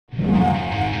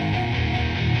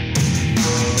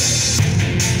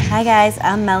Hi guys,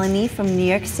 I'm Melanie from New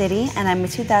York City, and I'm a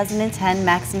 2010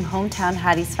 Maxim Hometown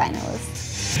Hotties Finalist.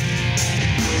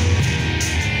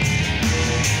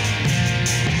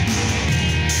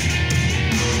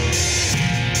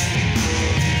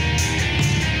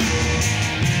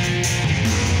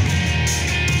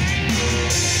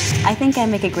 I think I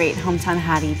make a great hometown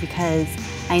hottie because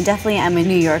I definitely am a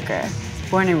New Yorker,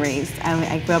 born and raised.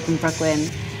 I grew up in Brooklyn,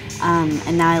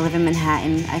 and now I live in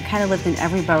Manhattan. I kind of lived in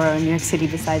every borough in New York City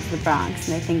besides the Bronx,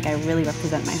 and I think I really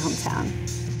represent my hometown.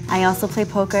 I also play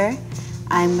poker.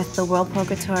 I'm with the World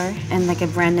Poker Tour and like a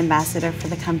brand ambassador for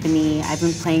the company. I've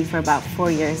been playing for about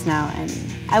 4 years now, and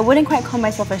I wouldn't quite call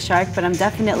myself a shark, but I'm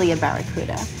definitely a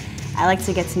barracuda. I like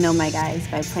to get to know my guys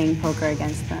by playing poker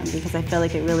against them because I feel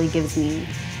like it really gives me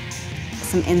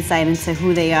some insight into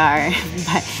who they are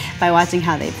by watching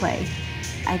how they play.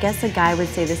 I guess a guy would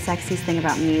say the sexiest thing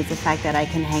about me is the fact that I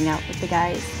can hang out with the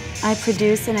guys. I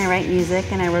produce and I write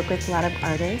music and I work with a lot of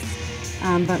artists,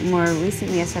 but more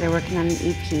recently I started working on an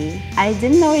EP. I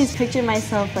didn't always picture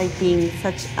myself like being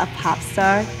such a pop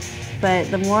star, but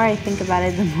the more I think about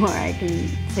it, the more I can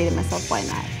say to myself, why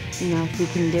not? You know, if you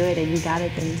can do it and you got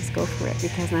it, then just go for it,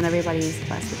 because not everybody is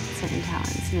blessed with certain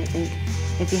talents, and I think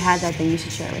if you had that, then you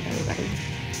should share it with everybody.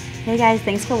 Hey guys,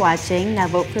 thanks for watching. Now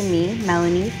vote for me,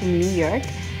 Melanie from New York,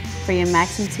 for your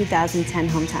Maxim 2010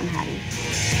 Hometown Hottie.